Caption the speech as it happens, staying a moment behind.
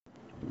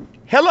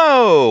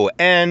Hello,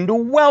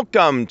 and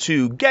welcome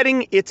to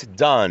Getting It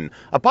Done,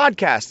 a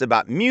podcast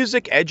about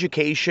music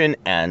education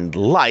and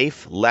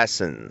life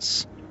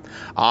lessons.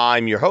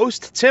 I'm your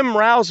host, Tim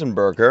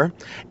Rausenberger,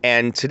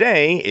 and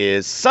today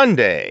is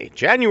Sunday,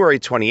 January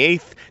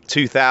 28th,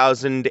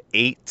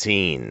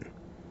 2018.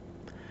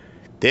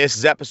 This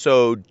is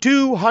episode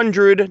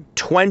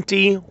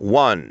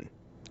 221,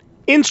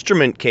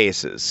 Instrument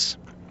Cases.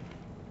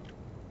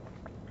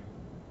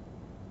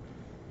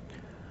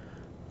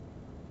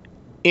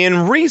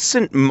 In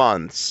recent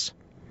months,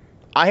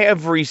 I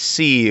have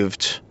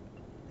received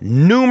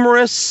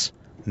numerous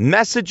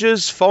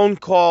messages, phone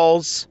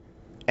calls,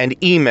 and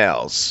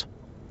emails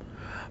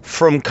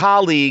from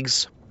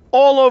colleagues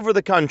all over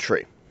the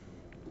country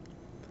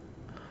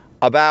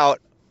about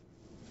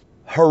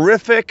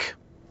horrific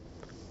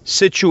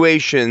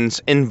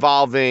situations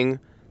involving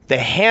the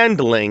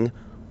handling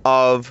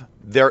of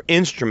their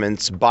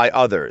instruments by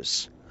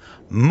others.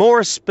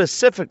 More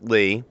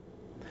specifically,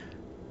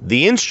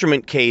 the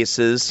instrument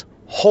cases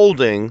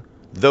holding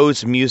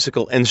those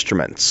musical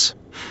instruments.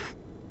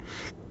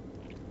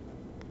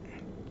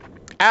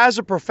 As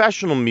a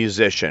professional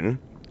musician,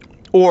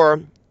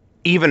 or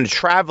even a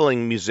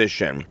traveling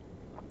musician,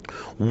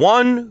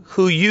 one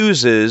who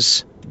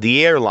uses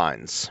the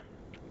airlines,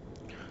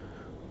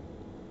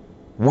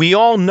 we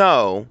all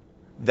know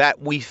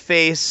that we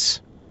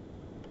face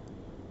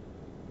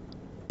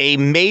a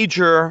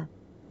major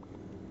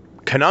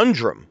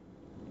conundrum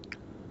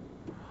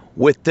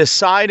with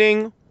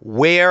deciding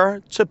where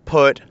to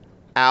put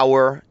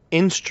our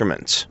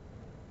instruments.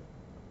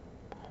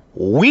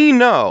 We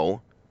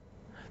know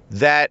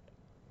that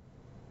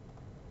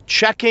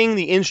checking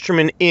the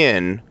instrument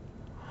in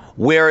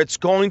where it's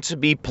going to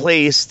be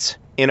placed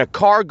in a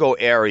cargo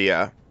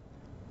area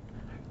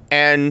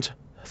and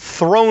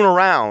thrown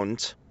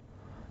around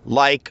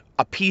like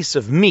a piece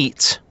of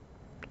meat,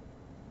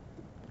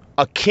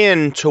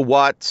 akin to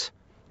what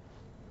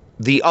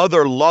the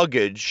other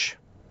luggage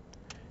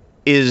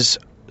is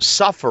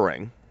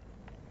suffering,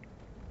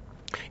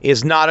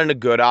 is not a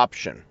good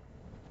option.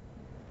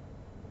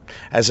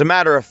 As a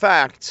matter of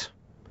fact,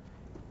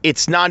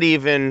 it's not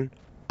even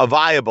a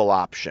viable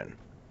option.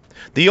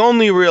 The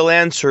only real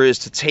answer is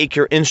to take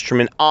your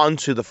instrument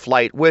onto the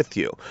flight with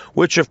you,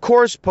 which of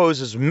course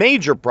poses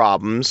major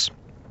problems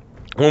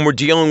when we're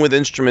dealing with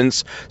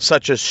instruments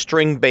such as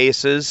string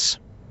basses,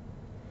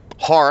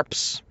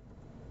 harps,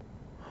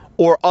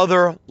 or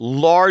other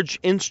large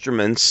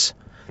instruments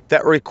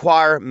that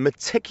require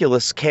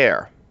meticulous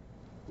care.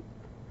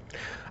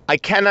 I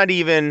cannot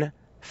even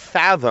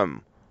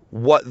fathom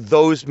what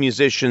those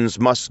musicians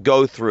must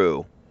go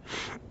through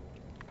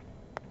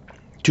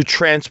to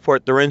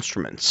transport their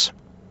instruments.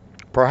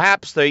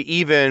 Perhaps they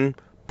even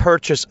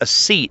purchase a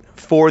seat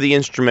for the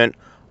instrument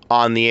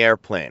on the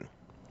airplane.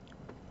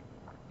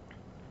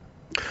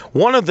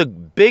 One of the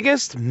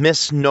biggest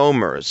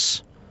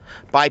misnomers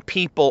by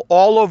people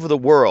all over the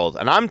world,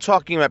 and I'm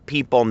talking about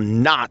people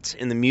not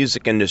in the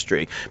music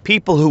industry,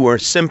 people who are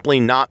simply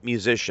not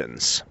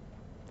musicians,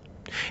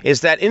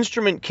 is that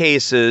instrument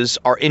cases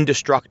are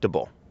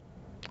indestructible.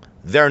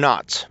 They're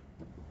not.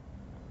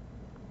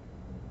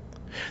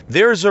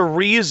 There's a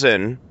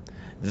reason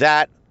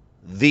that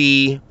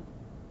the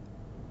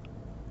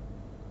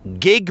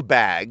gig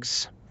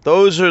bags,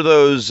 those are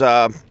those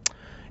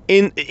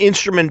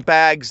instrument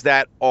bags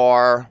that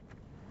are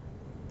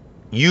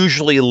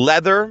usually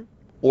leather,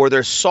 or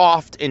they're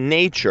soft in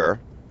nature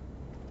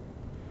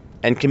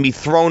and can be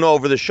thrown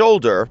over the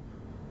shoulder,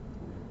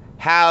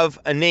 have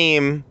a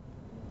name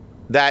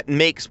that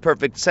makes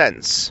perfect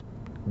sense.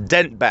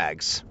 Dent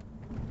bags.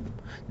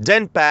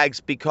 Dent bags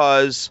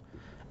because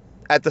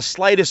at the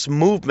slightest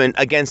movement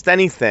against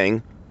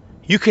anything,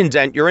 you can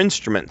dent your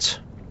instrument.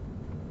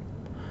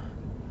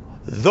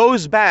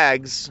 Those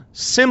bags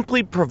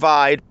simply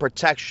provide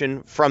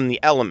protection from the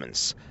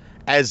elements,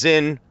 as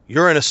in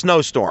you're in a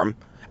snowstorm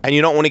and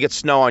you don't want to get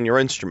snow on your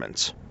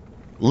instruments.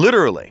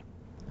 Literally.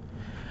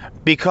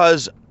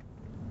 Because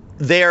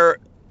their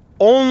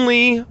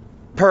only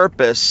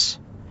purpose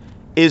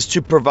is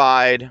to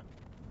provide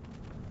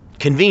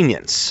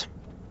convenience,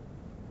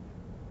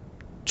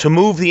 to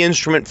move the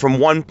instrument from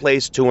one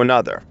place to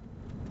another.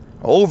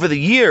 Over the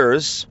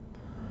years,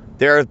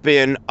 there have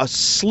been a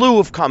slew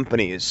of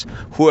companies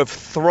who have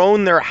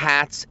thrown their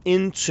hats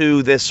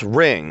into this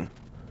ring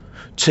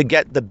to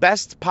get the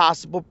best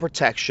possible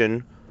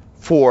protection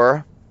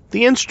for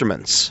the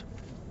instruments.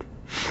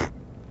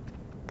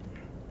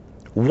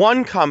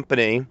 One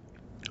company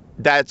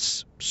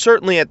that's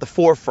certainly at the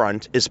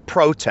forefront is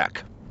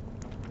ProTech.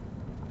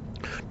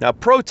 Now,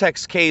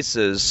 ProTech's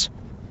cases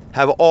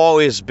have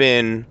always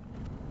been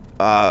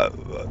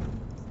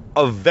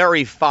of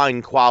very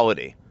fine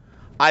quality.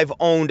 I've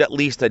owned at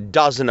least a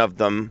dozen of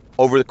them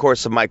over the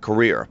course of my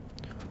career,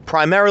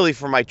 primarily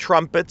for my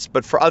trumpets,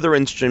 but for other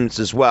instruments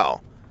as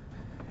well.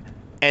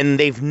 And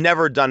they've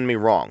never done me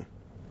wrong.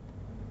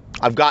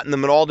 I've gotten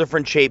them in all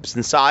different shapes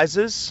and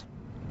sizes.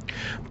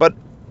 But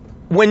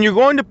when you're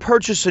going to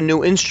purchase a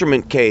new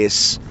instrument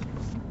case,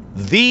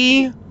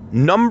 the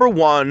number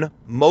one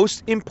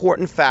most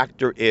important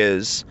factor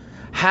is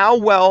how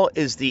well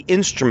is the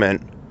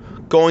instrument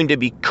going to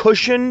be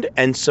cushioned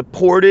and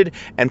supported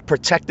and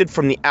protected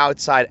from the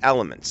outside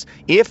elements.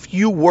 If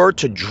you were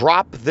to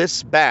drop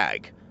this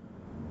bag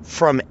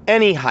from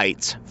any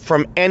height,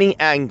 from any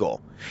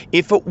angle,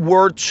 if it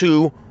were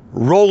to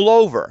roll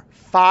over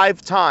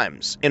 5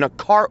 times in a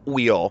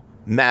cartwheel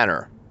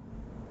manner,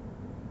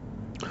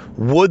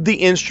 would the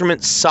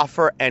instrument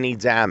suffer any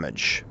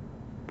damage?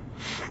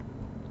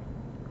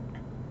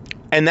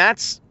 And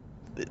that's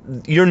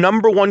your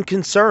number one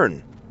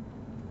concern.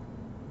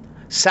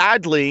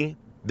 Sadly,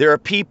 there are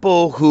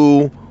people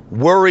who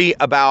worry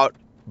about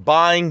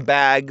buying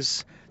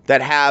bags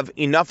that have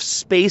enough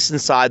space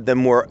inside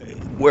them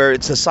where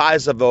it's the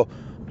size of a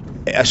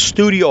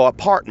studio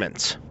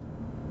apartment.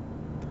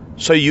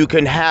 So you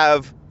can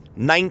have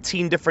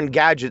 19 different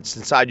gadgets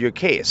inside your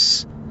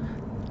case.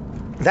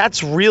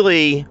 That's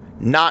really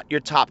not your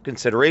top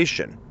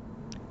consideration.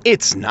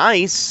 It's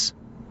nice.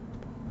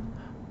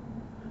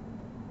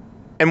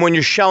 And when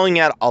you're shelling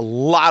out a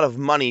lot of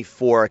money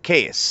for a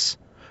case,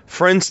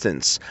 for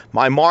instance,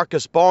 my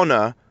Marcus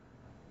Bona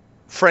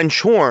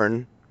French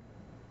horn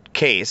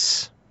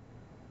case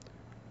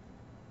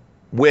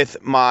with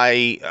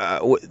my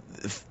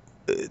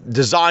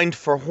designed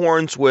for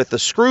horns with a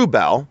screw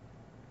bell,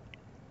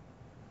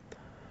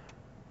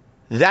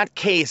 that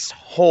case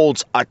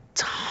holds a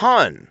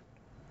ton,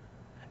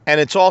 and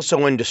it's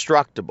also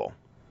indestructible.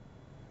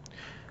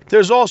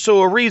 There's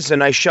also a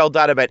reason I shelled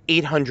out about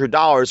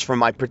 $800 for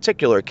my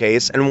particular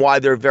case and why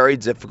they're very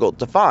difficult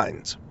to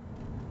find.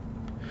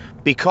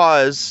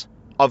 Because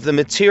of the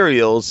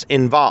materials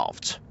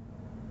involved.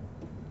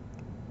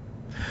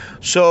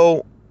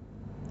 So,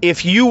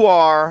 if you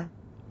are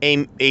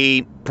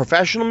a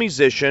professional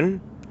musician,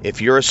 if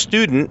you're a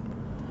student,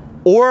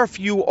 or if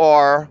you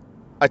are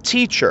a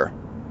teacher,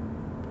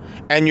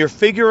 and you're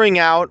figuring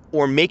out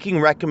or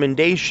making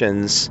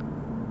recommendations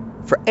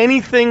for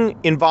anything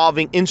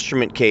involving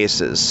instrument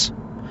cases,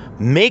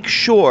 make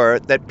sure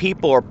that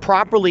people are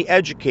properly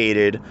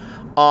educated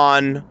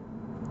on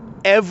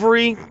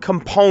every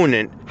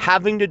component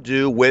having to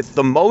do with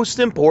the most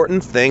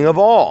important thing of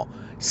all,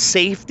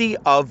 safety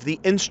of the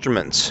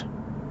instruments.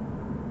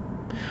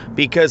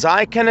 Because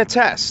I can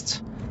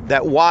attest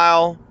that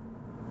while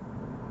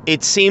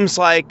it seems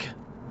like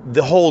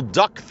the whole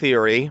duck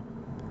theory,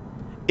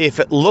 if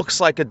it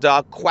looks like a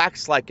duck,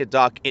 quacks like a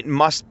duck, it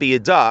must be a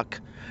duck,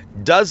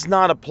 does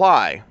not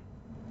apply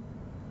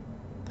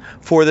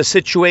for the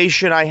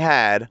situation I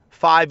had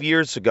 5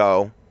 years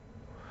ago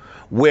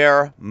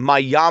where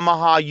my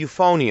Yamaha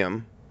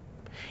euphonium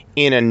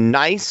in a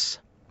nice,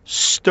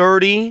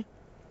 sturdy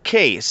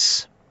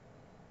case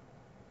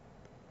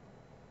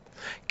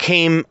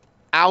came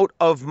out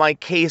of my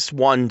case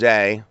one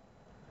day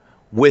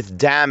with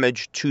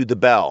damage to the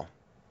bell.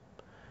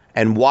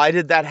 And why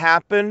did that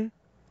happen?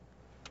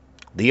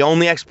 The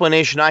only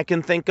explanation I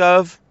can think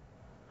of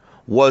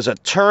was a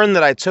turn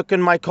that I took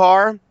in my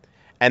car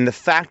and the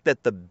fact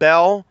that the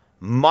bell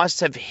must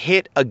have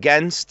hit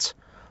against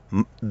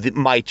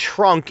my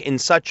trunk in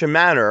such a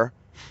manner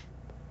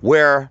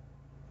where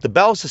the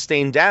bell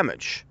sustained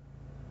damage.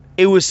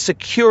 It was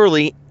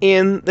securely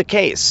in the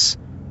case.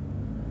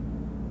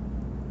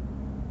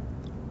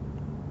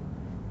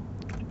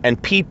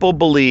 And people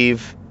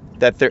believe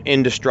that they're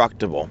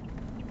indestructible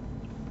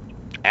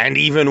and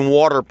even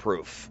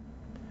waterproof.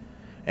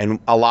 And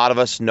a lot of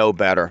us know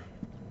better.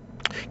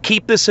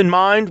 Keep this in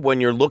mind when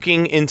you're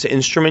looking into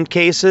instrument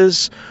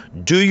cases.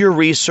 Do your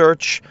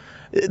research.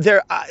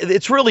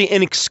 It's really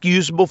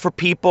inexcusable for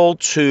people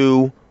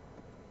to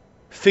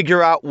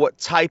figure out what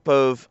type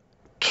of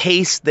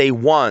case they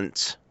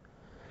want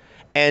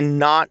and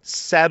not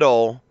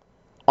settle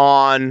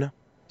on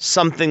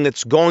something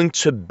that's going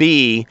to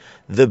be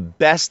the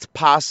best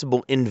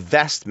possible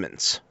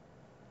investment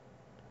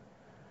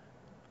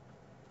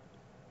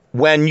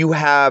when you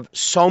have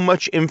so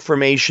much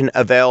information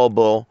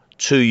available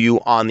to you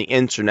on the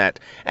internet.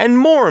 And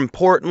more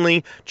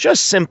importantly,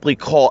 just simply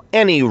call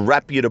any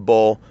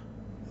reputable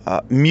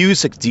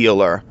music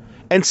dealer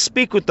and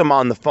speak with them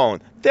on the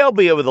phone. They'll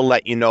be able to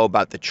let you know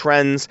about the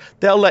trends.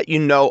 They'll let you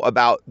know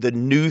about the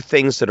new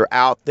things that are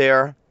out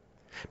there.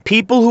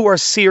 People who are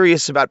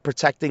serious about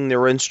protecting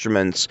their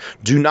instruments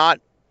do not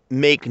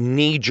make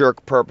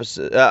knee-jerk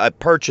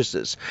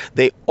purchases.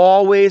 They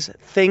always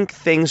think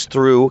things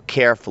through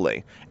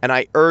carefully, and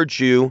I urge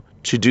you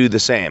to do the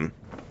same.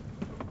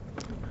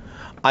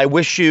 I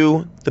wish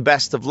you the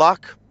best of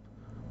luck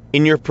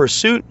in your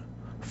pursuit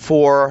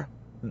for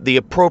the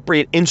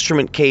appropriate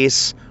instrument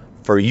case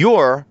for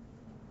your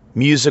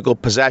musical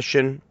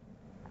possession.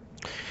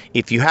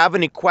 If you have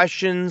any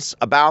questions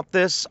about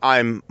this,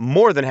 I'm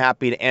more than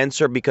happy to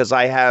answer because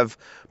I have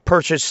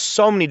purchased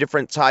so many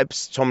different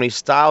types, so many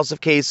styles of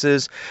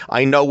cases.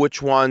 I know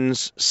which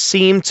ones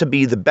seem to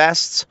be the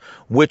best,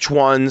 which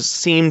ones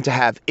seem to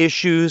have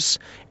issues,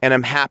 and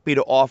I'm happy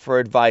to offer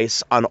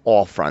advice on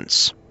all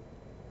fronts.